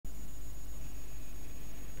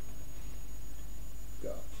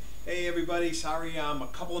Hey everybody, sorry I'm a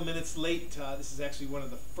couple of minutes late. This is actually one of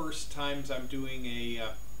the first times I'm doing a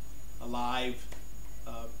live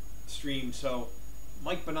stream. So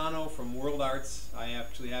Mike Bonanno from World Arts. I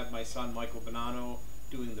actually have my son Michael Bonanno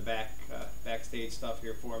doing the backstage stuff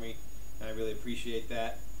here for me, and I really appreciate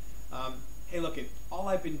that. Hey, look, all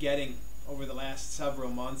I've been getting over the last several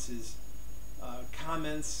months is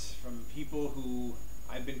comments from people who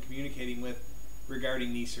I've been communicating with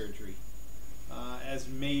regarding knee surgery. As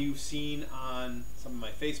may you've seen on some of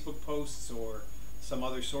my Facebook posts or some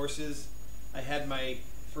other sources, I had my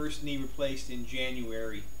first knee replaced in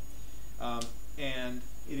January, and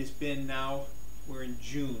it has been now, we're in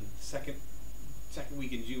June, second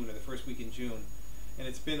week in June, or the first week in June, and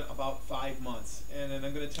it's been about 5 months. And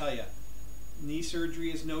I'm going to tell you, knee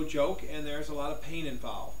surgery is no joke, and there's a lot of pain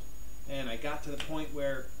involved. And I got to the point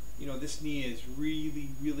where, you know, this knee is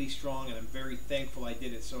really, really strong, and I'm very thankful I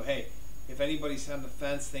did it. So hey, if anybody's on the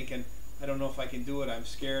fence thinking, I don't know if I can do it, I'm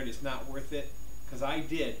scared, it's not worth it, because I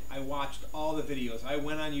did. I watched all the videos. I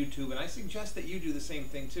went on YouTube, and I suggest that you do the same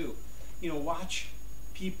thing too. You know, watch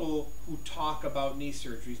people who talk about knee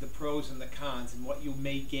surgeries, the pros and the cons, and what you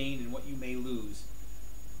may gain and what you may lose.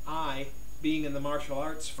 I, being in the martial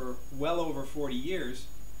arts for well over 40 years,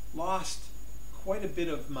 lost quite a bit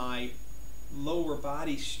of my lower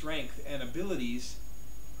body strength and abilities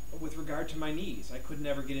with regard to my knees. I could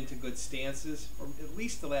never get into good stances for at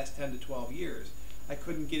least the last 10 to 12 years. I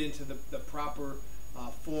couldn't get into the proper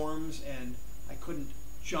forms, and I couldn't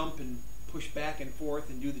jump and push back and forth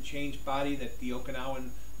and do the change body that the Okinawan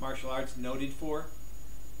martial arts noted for.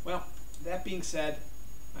 Well, that being said,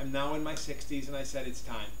 I'm now in my 60s, and I said it's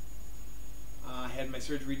time. I had my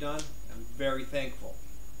surgery done. I'm very thankful.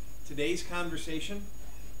 Today's conversation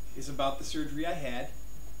is about the surgery I had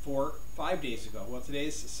 5 days ago. Well, today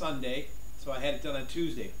is Sunday, so I had it done on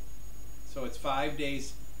Tuesday. So it's 5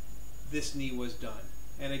 days this knee was done.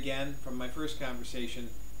 And again, from my first conversation,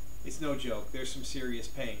 it's no joke. There's some serious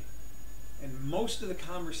pain. And most of the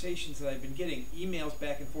conversations that I've been getting, emails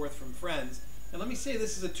back and forth from friends, and let me say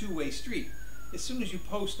this is a two-way street. As soon as you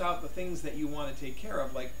post out the things that you want to take care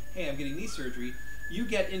of, like, hey, I'm getting knee surgery, you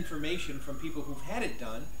get information from people who've had it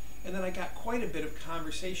done, and then I got quite a bit of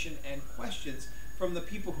conversation and questions from the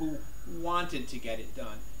people who wanted to get it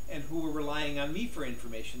done and who were relying on me for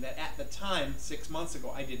information that at the time, 6 months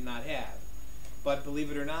ago, I did not have. But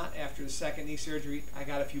believe it or not, after the second knee surgery, I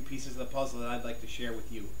got a few pieces of the puzzle that I'd like to share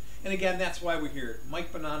with you. And again, that's why we're here.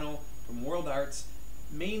 Mike Bonanno from World Arts,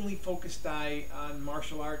 mainly focused on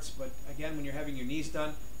martial arts, but again, when you're having your knees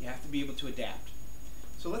done, you have to be able to adapt.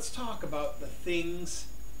 So let's talk about the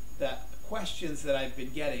questions that I've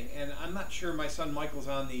been getting. And I'm not sure my son Michael's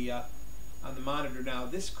on the monitor now.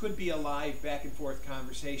 This could be a live back and forth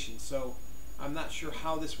conversation, so I'm not sure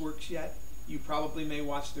how this works yet. You probably may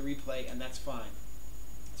watch the replay, and that's fine.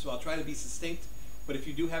 So I'll try to be succinct, but if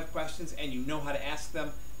you do have questions and you know how to ask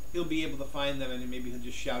them, he'll be able to find them, and maybe he'll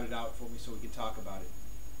just shout it out for me so we can talk about it.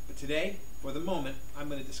 But today, for the moment, I'm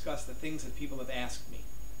going to discuss the things that people have asked me.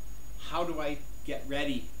 How do I get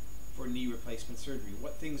ready for knee replacement surgery?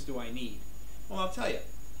 What things do I need? Well, I'll tell you.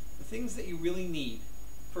 The things that you really need,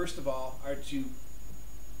 first of all, are to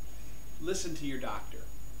listen to your doctor.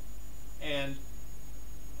 And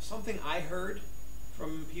something I heard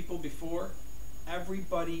from people before,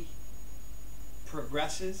 everybody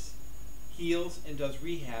progresses, heals, and does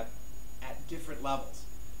rehab at different levels.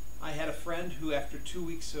 I had a friend who, after 2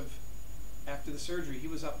 weeks after the surgery, he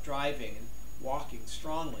was up driving and walking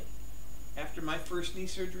strongly. After my first knee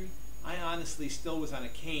surgery, I honestly still was on a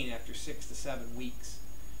cane after 6 to 7 weeks.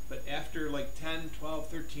 But after like 10, 12,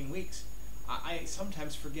 13 weeks, I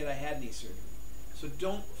sometimes forget I had knee surgery. So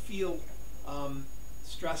don't feel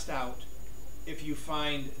stressed out if you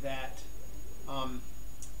find that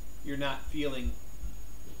you're not feeling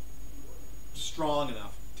strong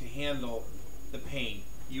enough to handle the pain.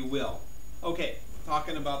 You will. Okay,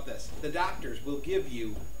 talking about this. The doctors will give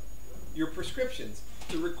you your prescriptions,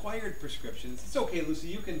 the required prescriptions. It's okay, Lucy,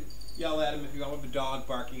 you can yell at them if you want, with the dog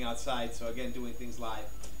barking outside, so again, doing things live.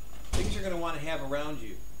 Things you're going to want to have around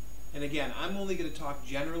you. And again, I'm only going to talk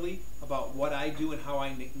generally about what I do and how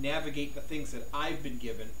I navigate the things that I've been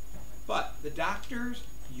given. But the doctors,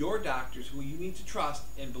 your doctors, who you need to trust,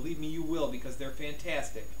 and believe me, you will, because they're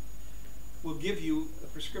fantastic, will give you the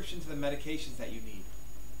prescriptions and the medications that you need.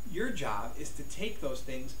 Your job is to take those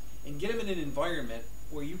things and get them in an environment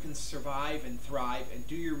where you can survive and thrive and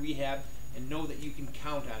do your rehab and know that you can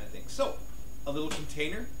count on it. So, a little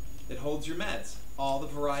container that holds your meds, all the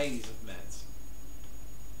varieties of meds.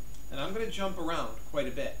 And I'm going to jump around quite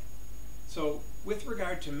a bit. So with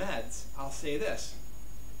regard to meds, I'll say this.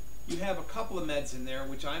 you have a couple of meds in there,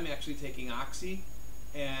 which I'm actually taking oxy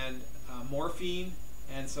and morphine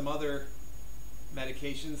and some other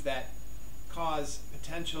medications that cause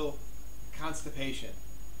potential constipation.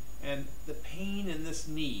 And the pain in this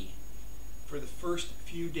knee for the first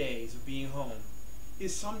few days of being home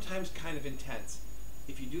is sometimes kind of intense.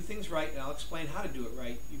 If you do things right, and I'll explain how to do it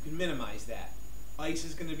right, you can minimize that. Ice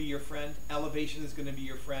is going to be your friend, elevation is going to be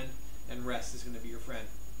your friend, and rest is going to be your friend.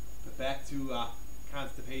 But back to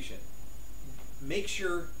constipation. Make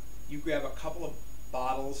sure you grab a couple of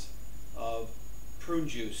bottles of prune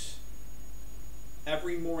juice.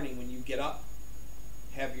 Every morning when you get up,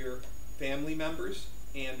 have your family members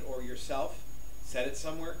and or yourself set it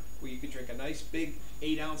somewhere where you could drink a nice big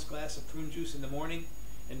 8-ounce glass of prune juice in the morning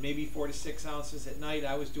and maybe 4 to 6 ounces at night.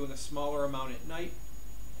 I was doing a smaller amount at night.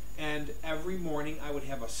 And every morning I would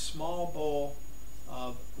have a small bowl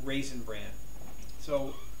of Raisin Bran.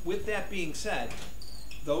 So with that being said,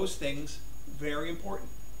 those things, very important.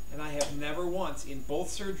 And I have never once in both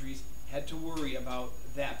surgeries had to worry about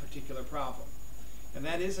that particular problem. And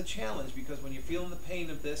that is a challenge, because when you're feeling the pain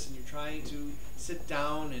of this and you're trying to sit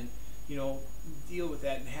down and, you know, deal with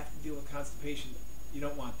that and have to deal with constipation, you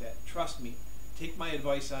don't want that. Trust me. Take my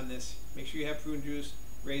advice on this. Make sure you have prune juice,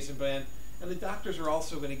 Raisin Bran, and the doctors are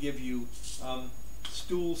also going to give you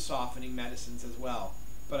stool softening medicines as well.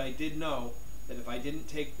 But I did know that if I didn't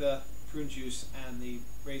take the prune juice and the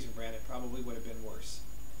Raisin Bran, it probably would have been worse.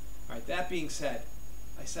 All right, that being said,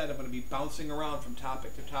 I said I'm going to be bouncing around from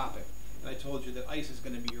topic to topic, and I told you that ice is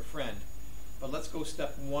going to be your friend. But let's go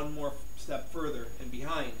one more step further and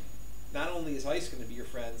behind. Not only is ice going to be your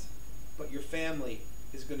friends, but your family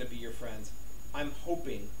is going to be your friends. I'm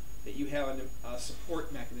hoping that you have a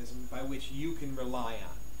support mechanism by which you can rely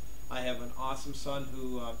on. I have an awesome son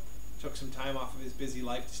who took some time off of his busy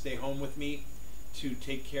life to stay home with me to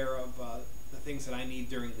take care of the things that I need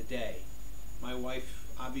during the day. My wife,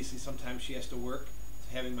 obviously, sometimes she has to work.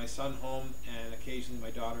 So having my son home, and occasionally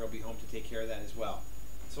my daughter will be home to take care of that as well.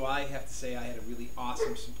 So I have to say I had a really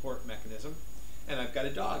awesome support mechanism. And I've got a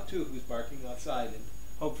dog, too, who's barking outside, and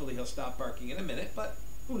hopefully he'll stop barking in a minute, but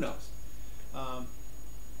who knows.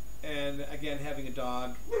 And again, having a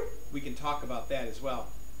dog, we can talk about that as well.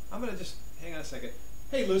 I'm going to just, hang on a second.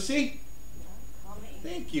 Hey, Lucy. Call me.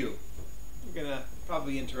 Thank you. We're going to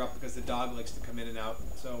probably interrupt because the dog likes to come in and out.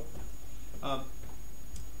 So,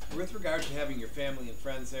 with regard to having your family and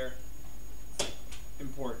friends there,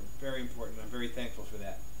 important, very important. I'm very thankful for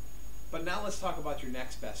that. But now let's talk about your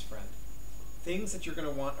next best friend. Things that you're going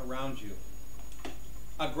to want around you.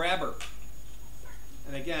 A grabber.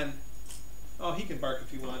 And again, oh, he can bark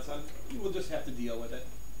if he wants. You will just have to deal with it.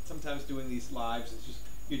 Sometimes doing these lives, it's just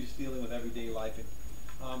you're just dealing with everyday life.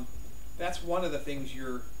 And that's one of the things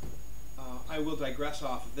I will digress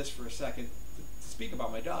off of this for a second to speak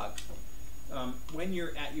about my dog. When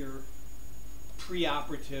you're at your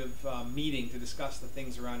pre-operative meeting to discuss the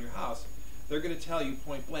things around your house, they're going to tell you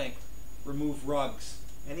point blank, remove rugs.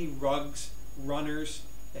 Any rugs, runners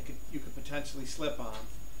that you could potentially slip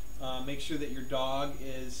on. Make sure that your dog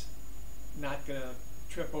is not going to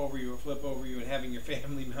trip over you or flip over you and having your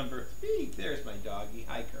family members. Hey, there's my doggy.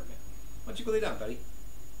 Hi, Kermit. Why don't you go lay down, buddy?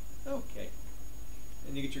 Okay.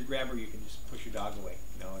 And you get your grabber, you can just push your dog away.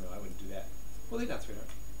 No, I wouldn't do that. Well, lay down, sweetheart.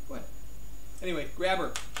 Go ahead. Anyway,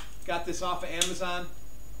 grabber. Got this off of Amazon.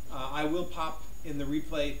 I will pop in the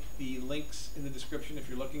replay the links in the description if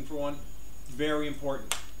you're looking for one. Very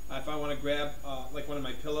important. If I want to grab like one of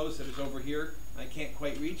my pillows that is over here, I can't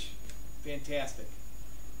quite reach, fantastic.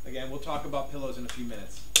 Again, we'll talk about pillows in a few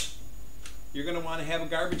minutes. You're going to want to have a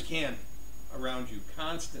garbage can around you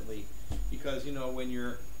constantly, because you know when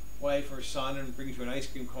your wife or son brings you an ice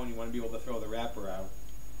cream cone, you want to be able to throw the wrapper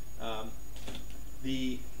out.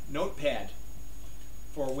 The notepad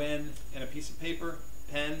for when, and a piece of paper,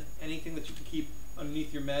 pen, anything that you can keep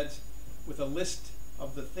underneath your meds with a list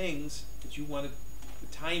of the things that you want, the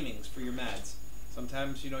timings for your meds.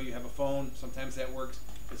 Sometimes, you know, you have a phone, sometimes that works.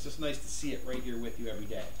 It's just nice to see it right here with you every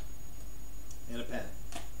day. And a pen.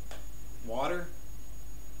 Water.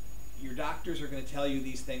 Your doctors are going to tell you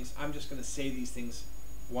these things. I'm just going to say these things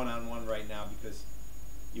one-on-one right now because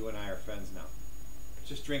you and I are friends now.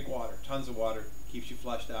 Just drink water. Tons of water. Keeps you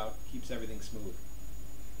flushed out. Keeps everything smooth.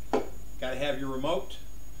 Got to have your remote.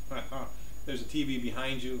 There's a TV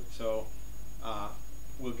behind you, so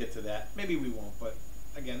we'll get to that. Maybe we won't, but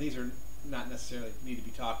again, these are not necessarily need to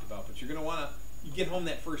be talked about, but you're going to want to, you get home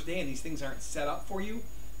that first day and these things aren't set up for you,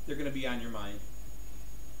 they're going to be on your mind.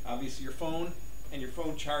 Obviously your phone and your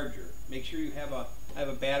phone charger. Make sure you have I have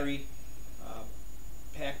a battery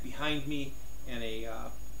pack behind me and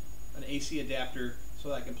an AC adapter so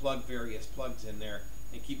that I can plug various plugs in there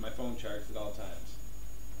and keep my phone charged at all times.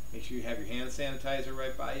 Make sure you have your hand sanitizer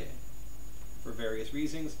right by you for various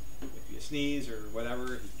reasons. If you sneeze or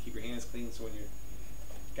whatever, you keep your hands clean. So when you're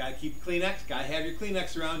gotta keep Kleenex, gotta have your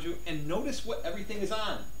Kleenex around you, and notice what everything is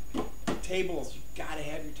on. Tables, you gotta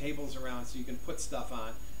have your tables around so you can put stuff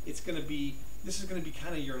on. This is gonna be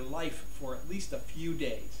kind of your life for at least a few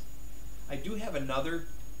days. I do have another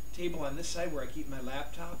table on this side where I keep my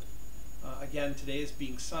laptop. Again, today is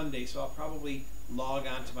being Sunday, so I'll probably log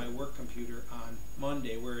on to my work computer on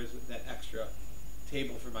Monday, whereas that extra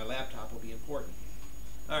table for my laptop will be important.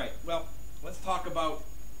 All right, well, let's talk about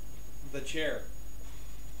the chair.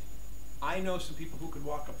 I know some people who could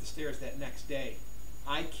walk up the stairs that next day.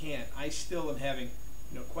 I can't. I still am having,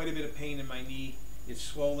 quite a bit of pain in my knee. It's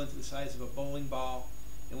swollen to the size of a bowling ball,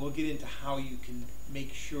 and we'll get into how you can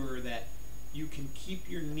make sure that you can keep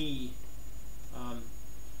your knee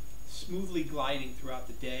smoothly gliding throughout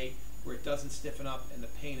the day where it doesn't stiffen up and the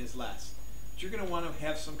pain is less. But you're going to want to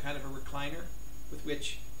have some kind of a recliner with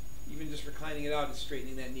which even just reclining it out and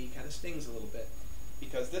straightening that knee kind of stings a little bit,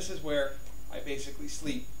 because this is where I basically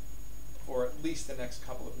sleep for at least the next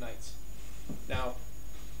couple of nights. Now,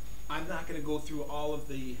 I'm not going to go through all of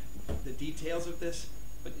the details of this,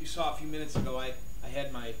 but you saw a few minutes ago I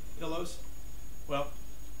had my pillows. Well,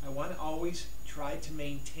 I want to always try to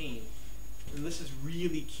maintain, and this is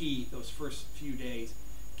really key those first few days,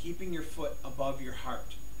 keeping your foot above your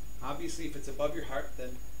heart. Obviously, if it's above your heart,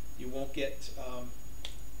 then you won't get,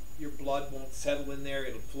 your blood won't settle in there,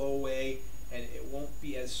 it'll flow away, and it won't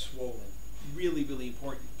be as swollen. Really, really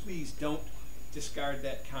important. Please don't discard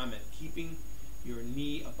that comment. Keeping your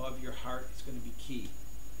knee above your heart is going to be key.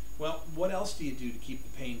 Well, what else do you do to keep the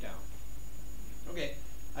pain down? Okay,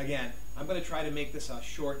 again, I'm going to try to make this a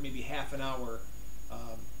short, maybe half an hour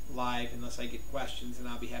live, unless I get questions, and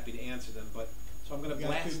I'll be happy to answer them. But so I'm going to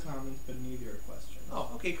blast. We got 2 comments, but neither are questions.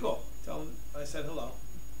 Oh, okay, cool. Tell them I said hello.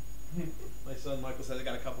 My son Michael said I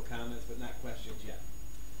got a couple comments, but not questions yet.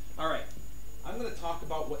 All right, I'm going to talk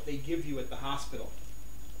about what they give you at the hospital.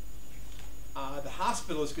 The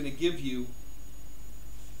hospital is going to give you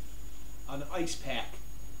an ice pack,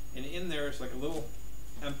 and in there is like a little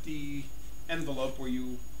empty envelope where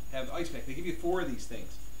you have ice pack. They give you 4 of these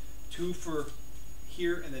things, 2 for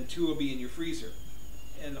here, and then 2 will be in your freezer.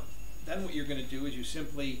 And then what you're going to do is you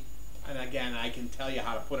simply, and again, I can tell you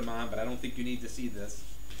how to put them on, but I don't think you need to see this.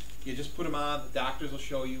 You just put them on. The doctors will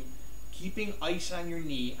show you. Keeping ice on your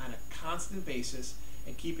knee on a constant basis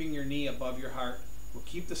and keeping your knee above your heart will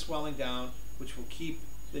keep the swelling down, which will keep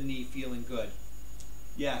the knee feeling good.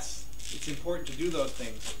 Yes, it's important to do those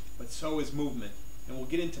things, but so is movement, and we'll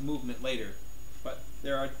get into movement later. But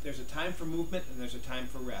there's a time for movement and there's a time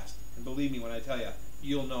for rest. And believe me when I tell you,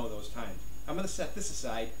 you'll know those times. I'm going to set this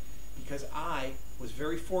aside because I was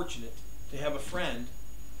very fortunate to have a friend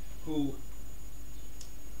who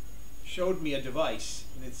showed me a device,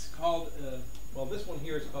 and it's called, well, this one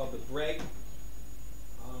here is called the Bragg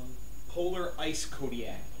Polar Ice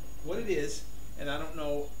Kodiak. What it is, and I don't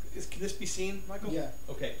know, can this be seen, Michael? Yeah.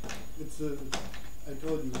 Okay. I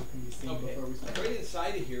told you it can be seen before we started. Right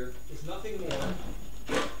inside of here is nothing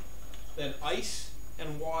more than ice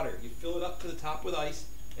and water. You fill it up to the top with ice,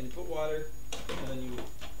 and you put water, and then you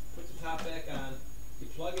put the top back on, you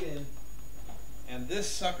plug it in, and this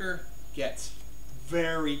sucker gets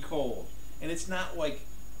very cold. And it's not like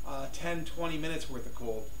 10, 20 minutes worth of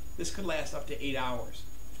cold. This could last up to 8 hours.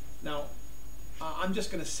 Now, I'm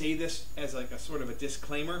just going to say this as like a sort of a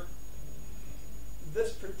disclaimer.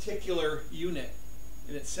 This particular unit,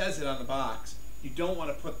 and it says it on the box, you don't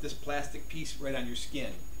want to put this plastic piece right on your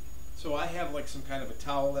skin. So I have like some kind of a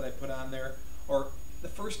towel that I put on there, or the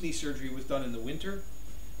first knee surgery was done in the winter,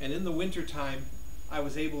 and in the winter time I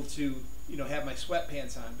was able to have my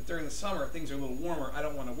sweatpants on, but during the summer things are a little warmer. I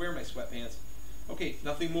don't want to wear my sweatpants. Okay,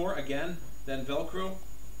 nothing more again than Velcro,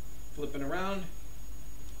 flipping around,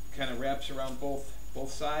 kind of wraps around both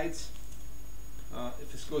sides.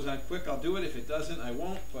 If this goes on quick, I'll do it. If it doesn't, I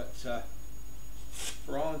won't, but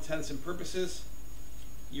for all intents and purposes,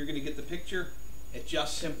 you're going to get the picture. It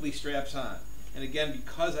just simply straps on. And again,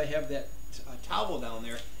 because I have that towel down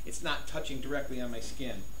there, it's not touching directly on my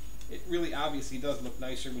skin. It really obviously does look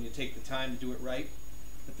nicer when you take the time to do it right.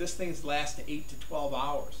 But this thing lasts 8 to 12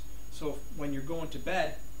 hours. So when you're going to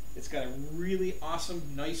bed, it's got a really awesome,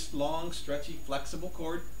 nice, long, stretchy, flexible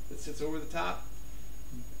cord that sits over the top.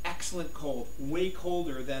 Excellent cold, way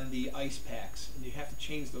colder than the ice packs, and you have to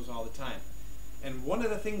change those all the time. And one of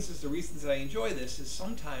the things is the reasons that I enjoy this is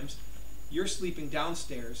sometimes you're sleeping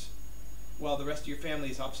downstairs while the rest of your family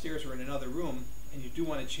is upstairs or in another room, and you do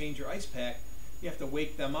want to change your ice pack. You have to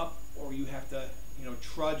wake them up, or you have to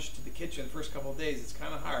trudge to the kitchen the first couple of days. It's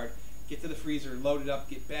kind of hard. Get to the freezer, load it up,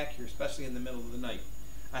 get back here, especially in the middle of the night.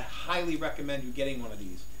 I highly recommend you getting one of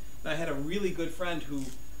these. And I had a really good friend who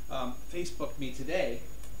Facebooked me today.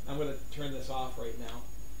 I'm going to turn this off right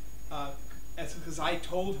now. That's because I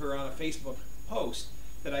told her on a Facebook post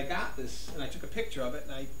that I got this, and I took a picture of it,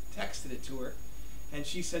 and I texted it to her. And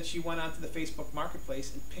she said she went onto the Facebook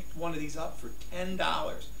Marketplace and picked one of these up for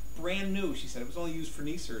 $10. Brand new, she said. It was only used for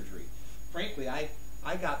knee surgery. Frankly, I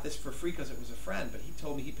got this for free because it was a friend, but he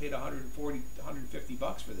told me he paid $140,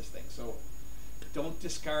 $150 for this thing. So don't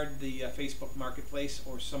discard the Facebook Marketplace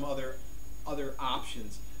or some other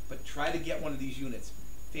options, but try to get one of these units.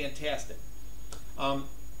 Fantastic.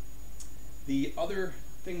 The other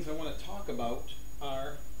things I want to talk about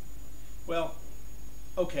are, well,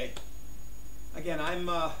 okay. Again, I'm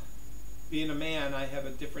being a man, I have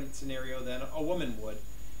a different scenario than a woman would.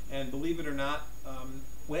 And believe it or not,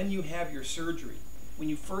 when you have your surgery, when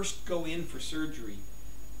you first go in for surgery,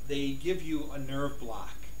 they give you a nerve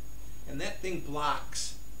block. And that thing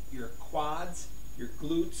blocks your quads, your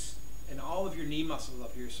glutes, and all of your knee muscles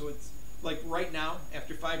up here. So it's like right now,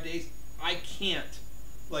 after 5 days, I can't,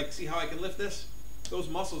 like, see how I can lift this? Those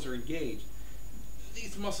muscles are engaged.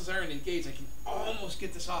 These muscles aren't engaged. I can almost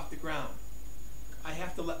get this off the ground. I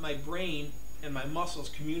have to let my brain and my muscles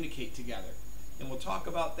communicate together. And we'll talk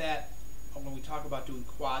about that when we talk about doing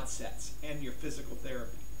quad sets and your physical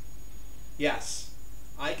therapy. Yes,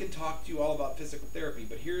 I can talk to you all about physical therapy,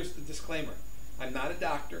 but here's the disclaimer. I'm not a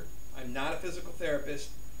doctor, I'm not a physical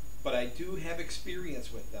therapist, but I do have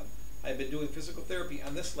experience with them. I've been doing physical therapy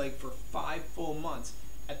on this leg for 5 full months.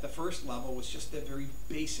 At the first level was just the very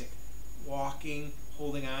basic walking,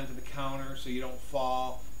 holding on to the counter so you don't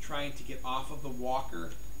fall, trying to get off of the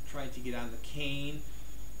walker, trying to get on the cane,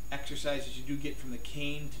 exercises you do get from the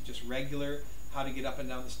cane to just regular, how to get up and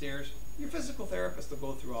down the stairs. Your physical therapist will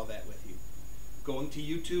go through all that with you. Going to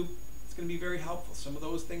YouTube, it's going to be very helpful. Some of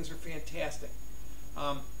those things are fantastic.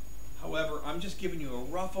 However, I'm just giving you a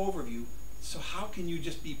rough overview, so how can you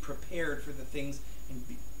just be prepared for the things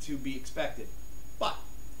to be expected? But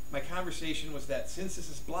my conversation was that since this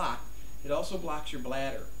is blocked, it also blocks your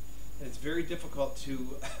bladder. And it's very difficult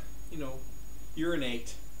to,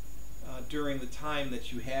 urinate during the time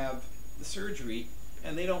that you have the surgery,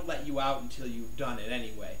 and they don't let you out until you've done it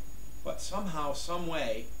anyway. But somehow, some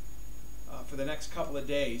way, for the next couple of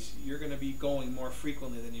days, you're going to be going more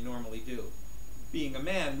frequently than you normally do. Being a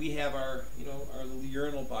man, we have our little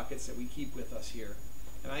urinal buckets that we keep with us here,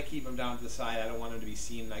 and I keep them down to the side. I don't want them to be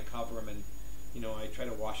seen, and I cover them, and I try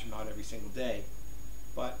to wash them out every single day.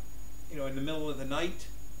 But in the middle of the night,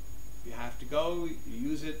 you have to go, you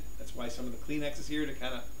use it. That's why some of the Kleenex is here, to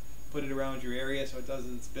kind of put it around your area so it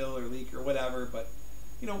doesn't spill or leak or whatever. But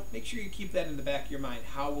make sure you keep that in the back of your mind.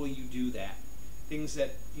 How will you do that? Things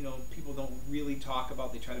that people don't really talk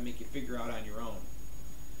about, they try to make you figure out on your own.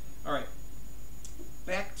 All right,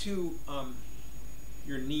 back to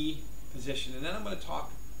your knee position, and then I'm going to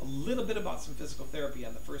talk a little bit about some physical therapy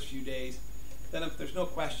on the first few days. Then if there's no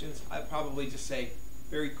questions, I'll probably just say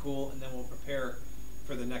very cool, and then we'll prepare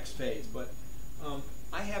for the next phase. But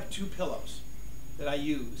I have 2 pillows that I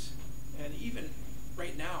use, and even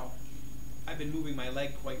right now I've been moving my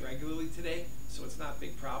leg quite regularly today, so it's not a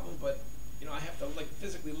big problem, but I have to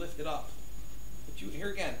physically lift it up. But here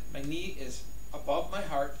again, my knee is above my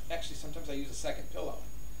heart. Actually, sometimes I use a second pillow.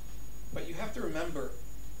 But you have to remember,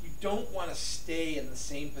 you don't want to stay in the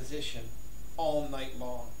same position all night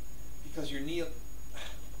long, because your knee,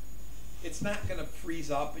 it's not going to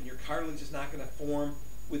freeze up, and your cartilage is not going to form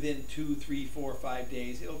within 2, 3, 4, 5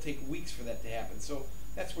 days. It'll take weeks for that to happen. So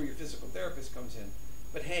that's where your physical therapist comes in.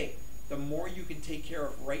 But hey, the more you can take care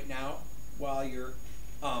of right now, while your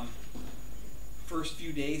first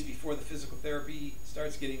few days before the physical therapy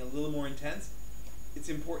starts getting a little more intense, it's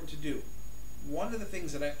important to do. One of the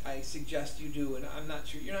things that I suggest you do, and I'm not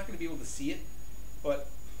sure, you're not going to be able to see it, but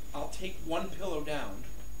I'll take one pillow down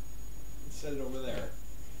and set it over there,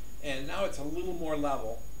 and now it's a little more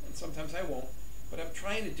level, and sometimes I won't. What I'm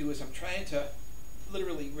trying to do is I'm trying to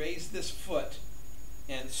literally raise this foot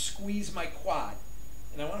and squeeze my quad,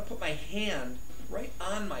 and I want to put my hand right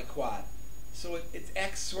on my quad, so it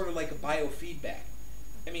acts sort of like a biofeedback.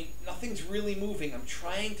 I mean, nothing's really moving. I'm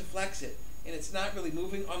trying to flex it, and it's not really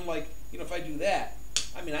moving. Unlike, if I do that,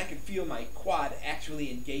 I mean, I can feel my quad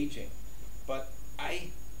actually engaging, but I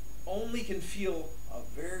only can feel a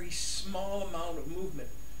very small amount of movement.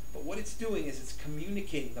 But what it's doing is it's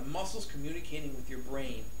communicating. The muscle's communicating with your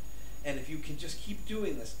brain. And if you can just keep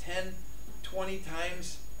doing this 10, 20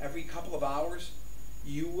 times every couple of hours,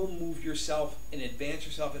 you will move yourself and advance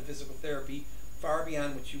yourself in physical therapy far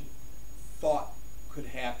beyond what you thought could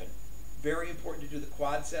happen. Very important to do the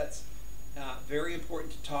quad sets. Very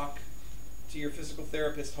important to talk to your physical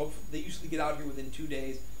therapist. Hopefully, they usually get out here within 2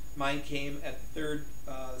 days. Mine came at the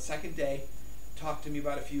second day. Talked to me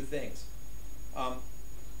about a few things.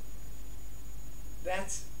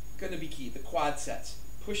 That's going to be key. The quad sets,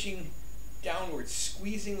 pushing downwards,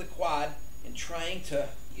 squeezing the quad, and trying to,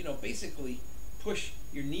 basically push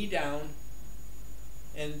your knee down.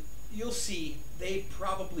 And you'll see they've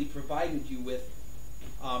probably provided you with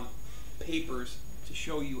papers to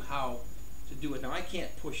show you how to do it. Now I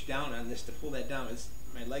can't push down on this to pull that down.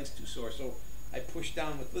 My leg's too sore, so I push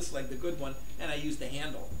down with this leg, the good one, and I use the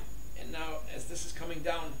handle. And now as this is coming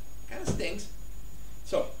down, kind of stings.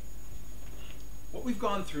 So what we've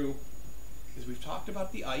gone through is we've talked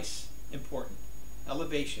about the ice, important.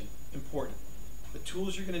 Elevation, important. The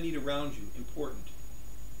tools you're going to need around you, important.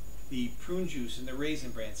 The prune juice and the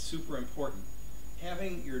raisin bran, super important.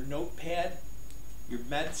 Having your notepad, your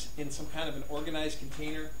meds in some kind of an organized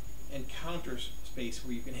container, and counter space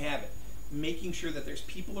where you can have it. Making sure that there's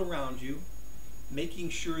people around you. Making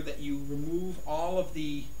sure that you remove all of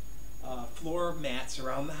the floor mats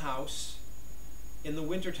around the house. In the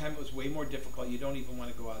wintertime, it was way more difficult. You don't even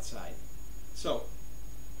want to go outside. So,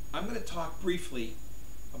 I'm going to talk briefly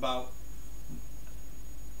about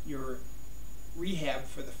your rehab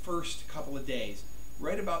for the first couple of days.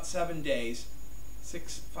 Right about 7 days,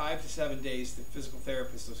 5 to 7 days, the physical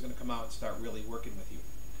therapist is going to come out and start really working with you.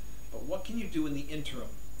 But what can you do in the interim,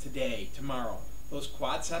 today, tomorrow? Those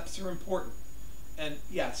quadriceps are important. And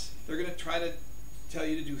yes, they're going to try to tell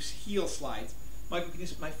you to do heel slides. Michael, can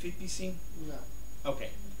my feet be seen? No.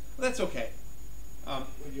 Okay. Well, that's okay.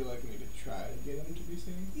 Would you like me to try to get them to be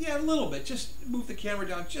seen? Yeah, a little bit. Just move the camera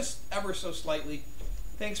down just ever so slightly.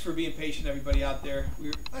 Thanks for being patient, everybody out there.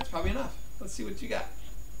 That's probably enough. Let's see what you got.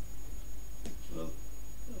 A little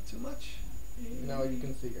too much? No, you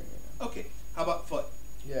can see your knee now. Okay. How about foot?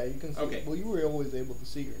 Yeah, you can see. Okay. Well, you were always able to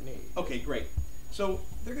see your knee. Okay, great. So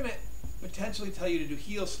they're going to potentially tell you to do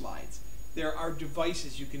heel slides. There are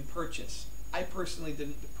devices you can purchase. I personally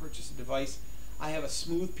didn't purchase a device. I have a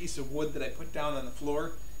smooth piece of wood that I put down on the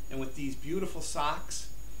floor, and with these beautiful socks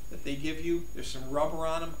that they give you, there's some rubber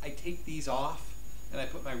on them. I take these off, and I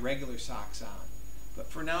put my regular socks on. But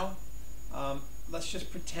for now, let's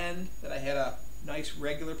just pretend that I had a nice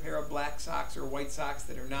regular pair of black socks or white socks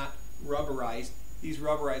that are not rubberized. These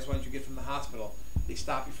rubberized ones you get from the hospital, they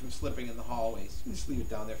stop you from slipping in the hallways. You can just leave it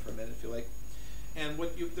down there for a minute if you like. And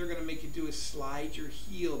what they're going to make you do is slide your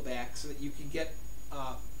heel back so that you can get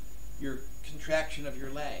your contraction of your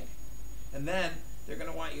leg. And then they're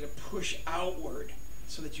going to want you to push outward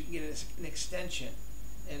so that you can get an extension.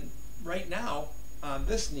 And right now, on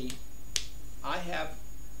this knee,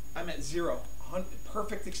 I'm at 0.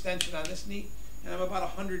 Perfect extension on this knee, and I'm about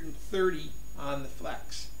 130 on the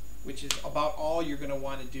flex, which is about all you're going to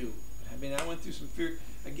want to do. I mean, I went through some fear.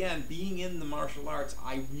 Again, being in the martial arts,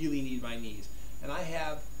 I really need my knees. And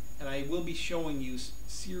I will be showing you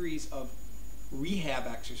series of rehab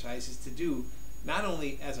exercises to do, not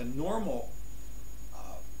only as a normal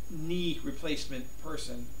knee replacement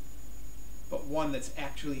person, but one that's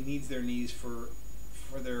actually needs their knees for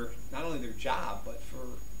their, not only their job, but for,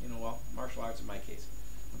 martial arts in my case.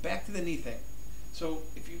 But back to the knee thing. So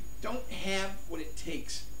if you don't have what it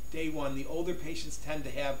takes day one, the older patients tend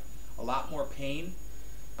to have a lot more pain.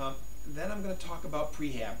 Then I'm going to talk about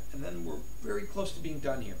prehab, and then we're very close to being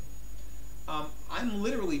done here. I'm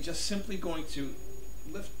literally just simply going to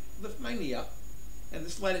lift my knee up and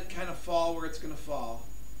just let it kind of fall where it's going to fall.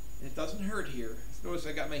 And it doesn't hurt here. Notice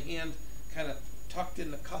I got my hand kind of tucked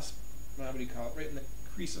in the cusp, what do you call it, right in the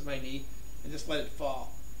crease of my knee, and just let it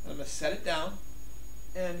fall. And I'm going to set it down,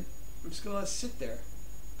 and I'm just going to let it sit there.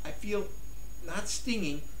 I feel not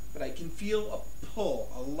stinging, but I can feel a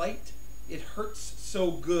pull, a light, it hurts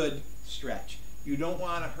so good stretch. You don't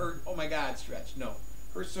want to hurt, oh my God, stretch. No.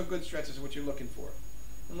 Hurts so good stretch is what you're looking for.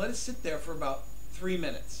 And let it sit there for about 3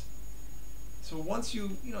 minutes. So once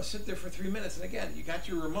you sit there for 3 minutes, and again, you got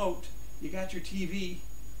your remote, you got your TV,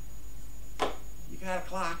 you got a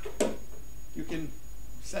clock, you can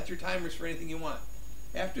set your timers for anything you want.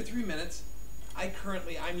 After 3 minutes, I'm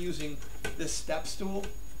using this step stool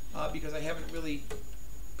because I haven't really,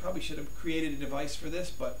 probably should have created a device for this,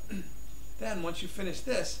 but then once you finish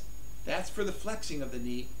this, that's for the flexing of the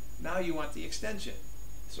knee. Now you want the extension.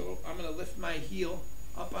 So I'm going to lift my heel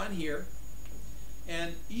up on here,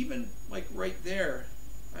 and even like right there,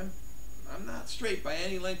 I'm not straight by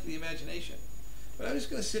any length of the imagination. But I'm just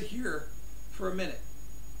going to sit here for a minute.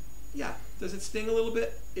 Yeah, does it sting a little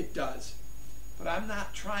bit? It does. But I'm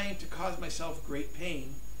not trying to cause myself great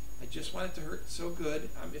pain. I just want it to hurt so good.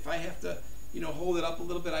 If I have to hold it up a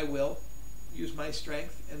little bit, I will. Use my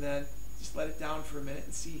strength, and then just let it down for a minute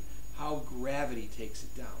and see how gravity takes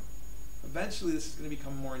it down. Eventually, this is going to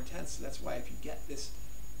become more intense. So that's why if you get this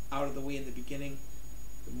out of the way in the beginning,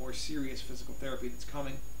 the more serious physical therapy that's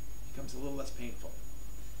coming becomes a little less painful.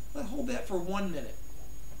 Hold that for 1 minute.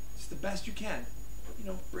 Just the best you can.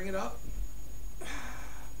 Bring it up.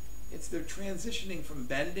 It's the transitioning from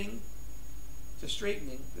bending to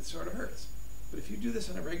straightening that sort of hurts. But if you do this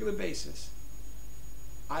on a regular basis,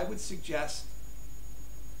 I would suggest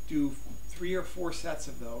do 3 or 4 sets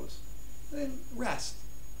of those, then rest.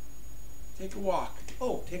 Take a walk.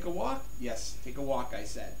 Oh, take a walk? Yes, take a walk, I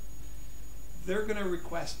said. They're going to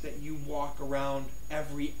request that you walk around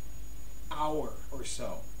every hour or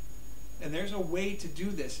so. And there's a way to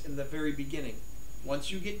do this in the very beginning.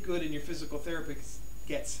 Once you get good and your physical therapist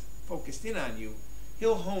gets focused in on you,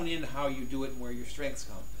 he'll hone in how you do it and where your strengths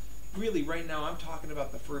come. Really, right now, I'm talking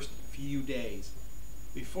about the first few days.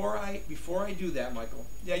 Before I do that, Michael,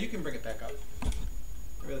 yeah, you can bring it back up.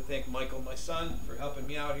 I really thank Michael, my son, for helping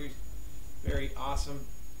me out here. He's very awesome.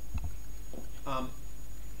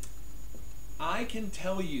 I can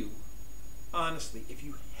tell you, honestly, if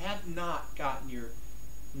you have not gotten your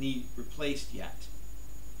knee replaced yet,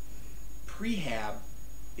 prehab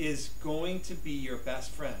is going to be your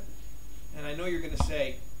best friend. And I know you're going to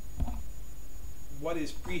say, what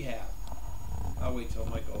is prehab? I'll wait till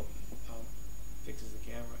Michael fixes the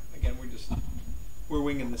camera. Again, we're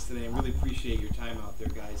winging this today. I really appreciate your time out there,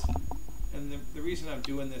 guys. And the reason I'm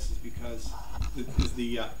doing this is because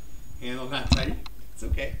the handle not tight. It's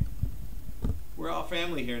okay. We're all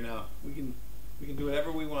family here now. We can do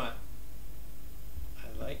whatever we want.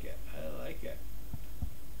 I like it. I like it.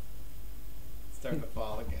 It's starting to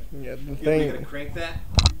fall again. Yeah, the You thing. gonna crank that?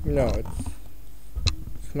 No,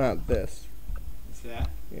 it's not this. It's that?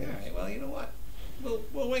 Yeah. All right. Well, you know what?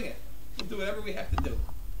 We'll wing it. We'll do whatever we have to do.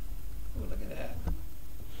 Oh, look at that.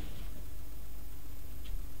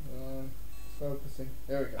 Focusing.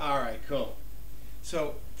 There we go. All right, cool.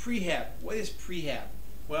 So prehab. What is prehab?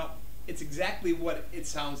 Well, it's exactly what it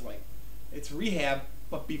sounds like. It's rehab,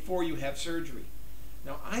 but before you have surgery.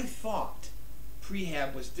 Now, I thought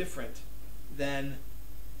prehab was different than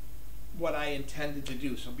what I intended to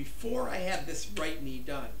do. So before I had this right knee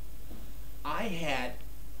done, I had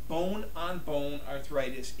bone-on-bone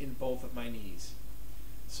arthritis in both of my knees.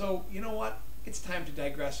 So, you know what? It's time to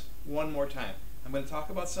digress one more time. I'm going to talk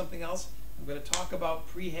about something else. I'm going to talk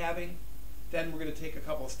about prehabbing. Then we're going to take a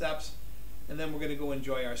couple of steps, and then we're going to go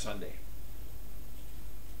enjoy our Sunday.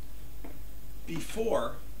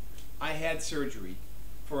 Before I had surgery,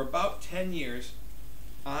 for about 10 years,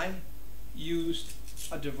 I used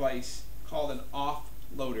a device called an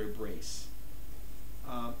offloader brace.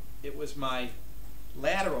 It was my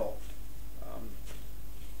lateral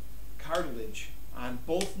cartilage on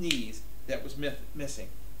both knees that was missing.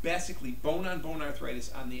 Basically, bone-on-bone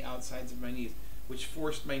arthritis on the outsides of my knees, which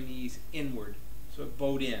forced my knees inward, so it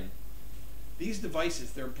bowed in. These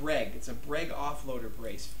devices, they're Breg. It's a Breg offloader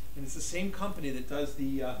brace, and it's the same company that does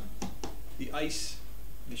the ice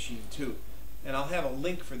machine too. And I'll have a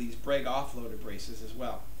link for these Breg offloader braces as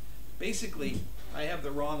well. Basically, I have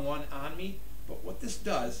the wrong one on me, but what this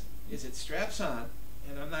does is it straps on,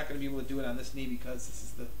 and I'm not going to be able to do it on this knee because this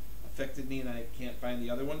is the affected knee and I can't find the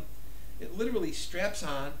other one. It literally straps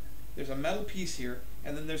on, there's a metal piece here,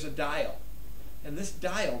 and then there's a dial. And this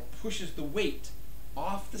dial pushes the weight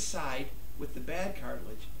off the side with the bad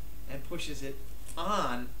cartilage and pushes it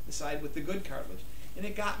on the side with the good cartilage. And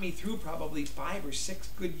it got me through probably 5 or 6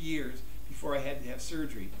 good years before I had to have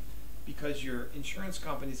surgery, because your insurance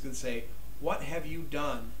company is going to say, what have you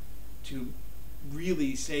done to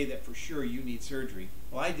really say that for sure you need surgery?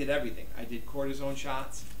 Well, I did everything. I did cortisone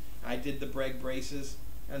shots, I did the Breg braces,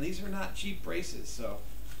 and these are not cheap braces, so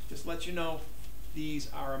just let you know, these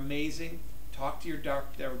are amazing. Talk to your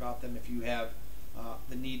doctor about them if you have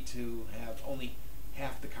the need to have only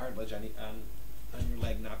half the cartilage on your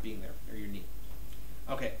leg not being there, or your knee.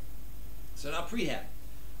 Okay, so now prehab.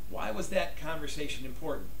 Why was that conversation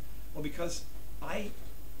important? Well, because I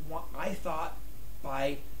thought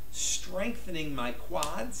by strengthening my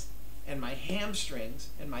quads and my hamstrings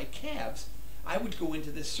and my calves, I would go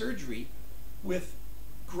into this surgery with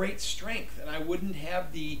great strength, and I would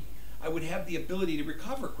have the ability to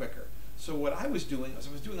recover quicker. So what I was doing was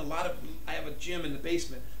I have a gym in the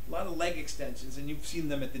basement, a lot of leg extensions, and you've seen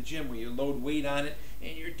them at the gym where you load weight on it,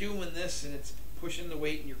 and you're doing this, and it's pushing the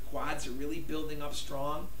weight, and your quads are really building up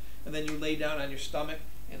strong, and then you lay down on your stomach,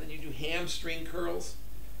 and then you do hamstring curls,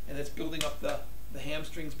 and it's building up the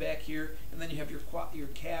hamstrings back here, and then you have your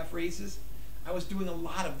calf raises. I was doing a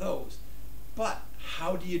lot of those. But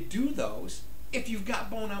how do you do those if you've got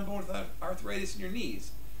bone-on-bone arthritis in your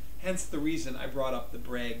knees? Hence the reason I brought up the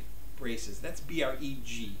Bragg braces. That's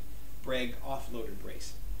B-R-E-G, Bragg offloader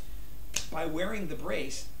brace. By wearing the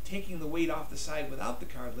brace, taking the weight off the side without the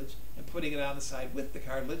cartilage and putting it on the side with the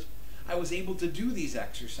cartilage, I was able to do these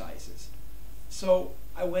exercises. So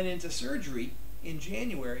I went into surgery in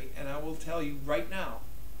January, and I will tell you right now,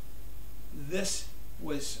 this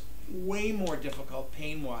was way more difficult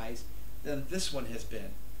pain-wise than this one has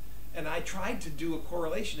been. And I tried to do a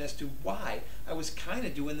correlation as to why I was kind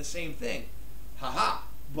of doing the same thing. Haha,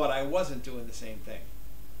 but I wasn't doing the same thing.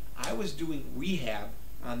 I was doing rehab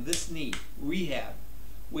on this knee, rehab,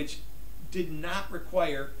 which did not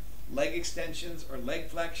require leg extensions or leg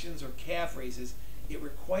flexions or calf raises. It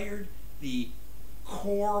required the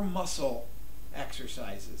core muscle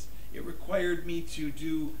exercises. It required me to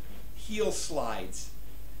do heel slides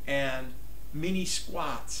and mini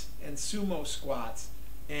squats and sumo squats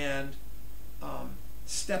and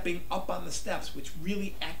stepping up on the steps, which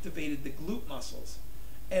really activated the glute muscles.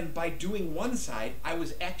 And by doing one side, I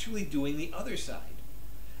was actually doing the other side.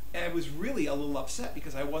 And I was really a little upset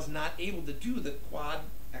because I was not able to do the quad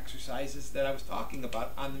exercises that I was talking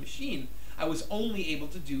about on the machine. I was only able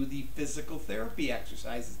to do the physical therapy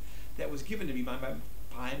exercises that was given to me by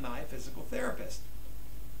my physical therapist.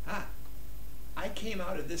 I came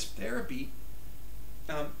out of this therapy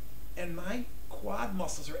and my quad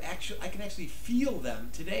muscles are I can actually feel them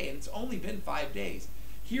today, and it's only been 5 days.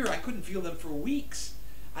 Here I couldn't feel them for weeks.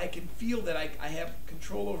 I can feel that I have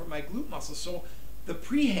control over my glute muscles. So the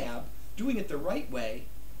prehab, doing it the right way,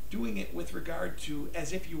 doing it with regard to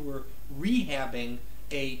as if you were rehabbing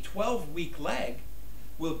a 12-week leg,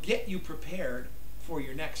 will get you prepared for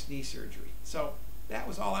your next knee surgery. So that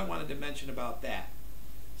was all I wanted to mention about that.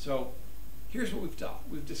 So here's what we've done.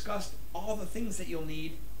 We've discussed all the things that you'll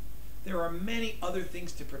need. There are many other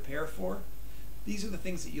things to prepare for. These are the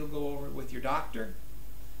things that you'll go over with your doctor.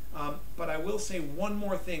 But I will say one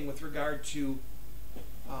more thing with regard to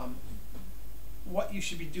what you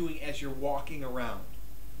should be doing as you're walking around.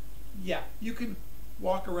 Yeah, you can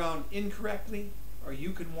walk around incorrectly, or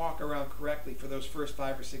you can walk around correctly for those first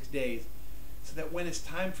 5 or 6 days, so that when it's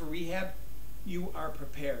time for rehab, you are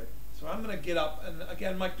prepared. So I'm going to get up, and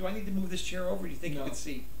again, Mike, do I need to move this chair over? Do you think you can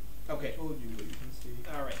see? Okay. I told you what you can see.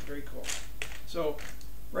 All right, very cool. So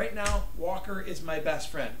right now, walker is my best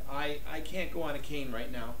friend. I can't go on a cane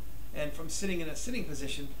right now. And from sitting in a sitting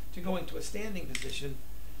position to going to a standing position,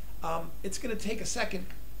 it's going to take a second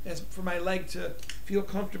for my leg to feel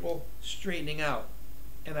comfortable straightening out.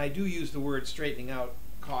 And I do use the word straightening out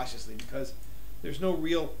cautiously because there's no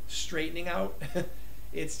real straightening out.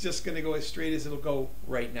 It's just going to go as straight as it'll go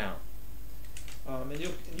right now. And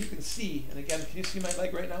you can see, and again, can you see my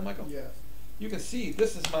leg right now, Michael? Yes. You can see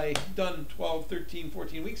this is my done 12, 13,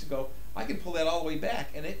 14 weeks ago. I can pull that all the way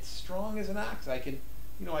back, and it's strong as an ox. I can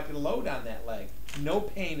load on that leg. No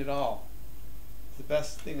pain at all. It's the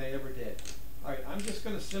best thing I ever did. All right, I'm just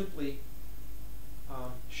going to simply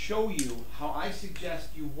show you how I suggest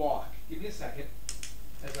you walk. Give me a second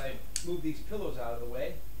as I move these pillows out of the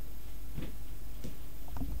way.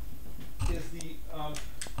 Is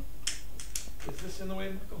this in the way,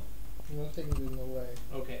 Michael? Nothing's in the way.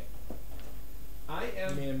 Okay. I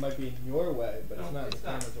mean, it might be in your way, but No, it's not in it's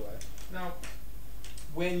the not. camera's way. Now,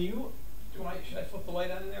 when you should I flip the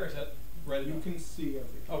light on in there, or is that right? You can see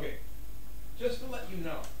everything. Okay. Just to let you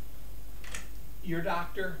know, your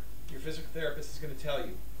doctor, your physical therapist is going to tell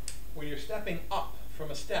you when you're stepping up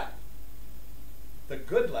from a step, the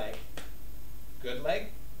good leg,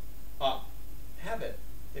 up, have it.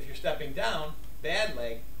 If you're stepping down, bad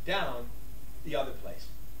leg, down, the other place.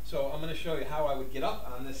 So I'm going to show you how I would get up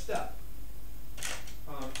on this step.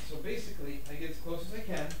 So basically, I get as close as I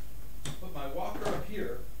can, put my walker up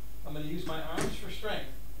here. I'm going to use my arms for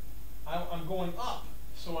strength. I'm going up,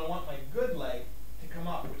 so I want my good leg to come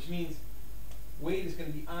up, which means weight is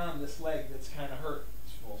going to be on this leg that's kind of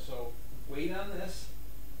hurtful. So weight on this,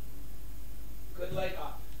 good leg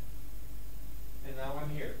up. And now I'm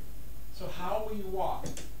here. So how will you walk?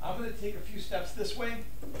 I'm going to take a few steps this way,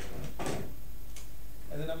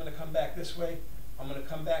 and then I'm going to come back this way. I'm going to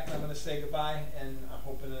come back and I'm going to say goodbye, and I'm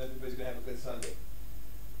hoping that everybody's going to have a good Sunday.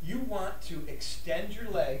 You want to extend your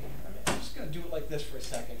leg. I'm just going to do it like this for a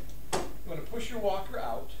second. You want to push your walker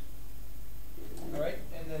out, all right?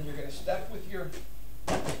 And then you're going to step with your,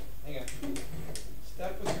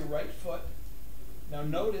 step with your right foot. Now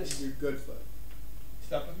notice. Your good foot.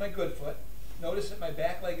 Step with my good foot. Notice that my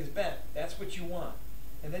back leg is bent. That's what you want.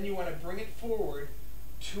 And then you want to bring it forward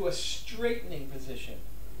to a straightening position.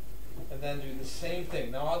 And then do the same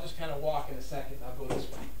thing. Now I'll just kind of walk in a second. I'll go this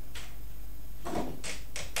way.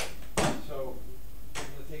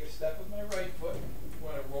 step with my right foot. I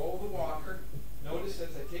want to roll the walker. Notice as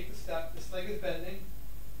I take the step, this leg is bending.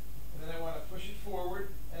 And then I want to push it forward,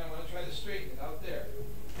 and I want to try to straighten it out there.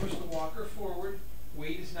 Push the walker forward.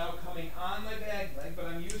 Weight is now coming on my bag leg, but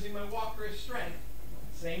I'm using my walker as strength.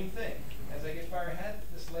 Same thing. As I get far ahead,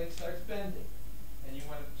 this leg starts bending. And you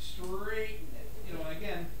want to straighten it. You know,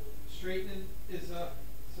 again, straightening is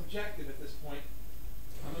subjective at this point.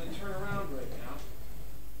 I'm going to turn around right now.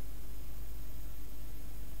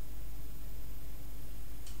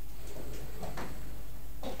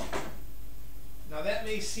 Now that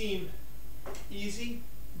may seem easy,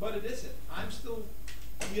 but it isn't. I'm still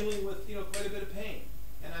dealing with, quite a bit of pain,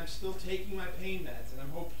 and I'm still taking my pain meds, and I'm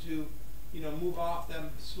hoping to, move off them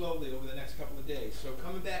slowly over the next couple of days. So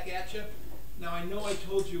coming back at you. Now I know I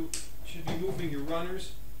told you should be moving your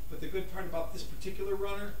runners, but the good part about this particular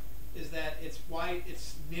runner is that it's wide,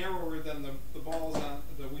 it's narrower than the balls on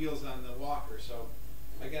the wheels on the walker. So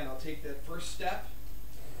again, I'll take that first step.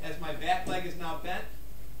 As my back leg is now bent,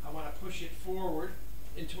 I want to push it forward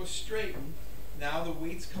into a straighten. Now the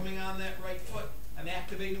weight's coming on that right foot. I'm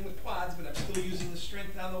activating with quads, but I'm still using the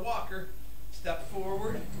strength on the walker. Step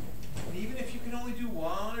forward. And even if you can only do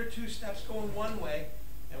 1 or 2 steps going one way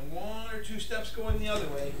and 1 or 2 steps going the other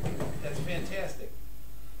way, that's fantastic.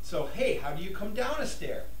 So hey, how do you come down a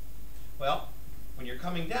stair? Well, when you're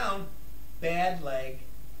coming down, bad leg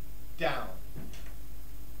down.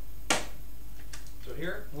 So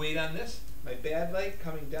here, weight on this, my bad leg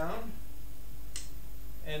coming down,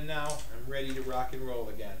 and now I'm ready to rock and roll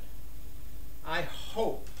again. I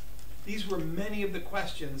hope these were many of the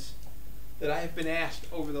questions that I have been asked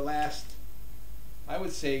over the last, I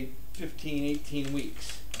would say, 15, 18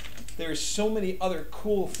 weeks. There's so many other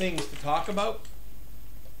cool things to talk about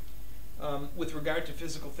with regard to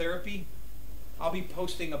physical therapy. I'll be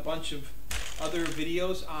posting a bunch of other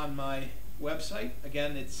videos on my website.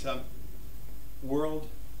 Again, it's World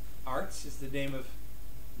Arts is the name of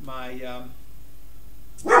my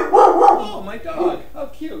oh, my dog, how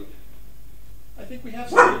cute. I think we have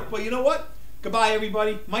some. Well, you know what? Goodbye,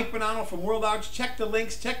 everybody. Mike Bonanno from World Arts. Check the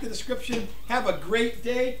links, check the description. Have a great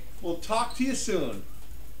day. We'll talk to you soon.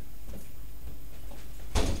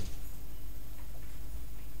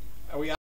 Are we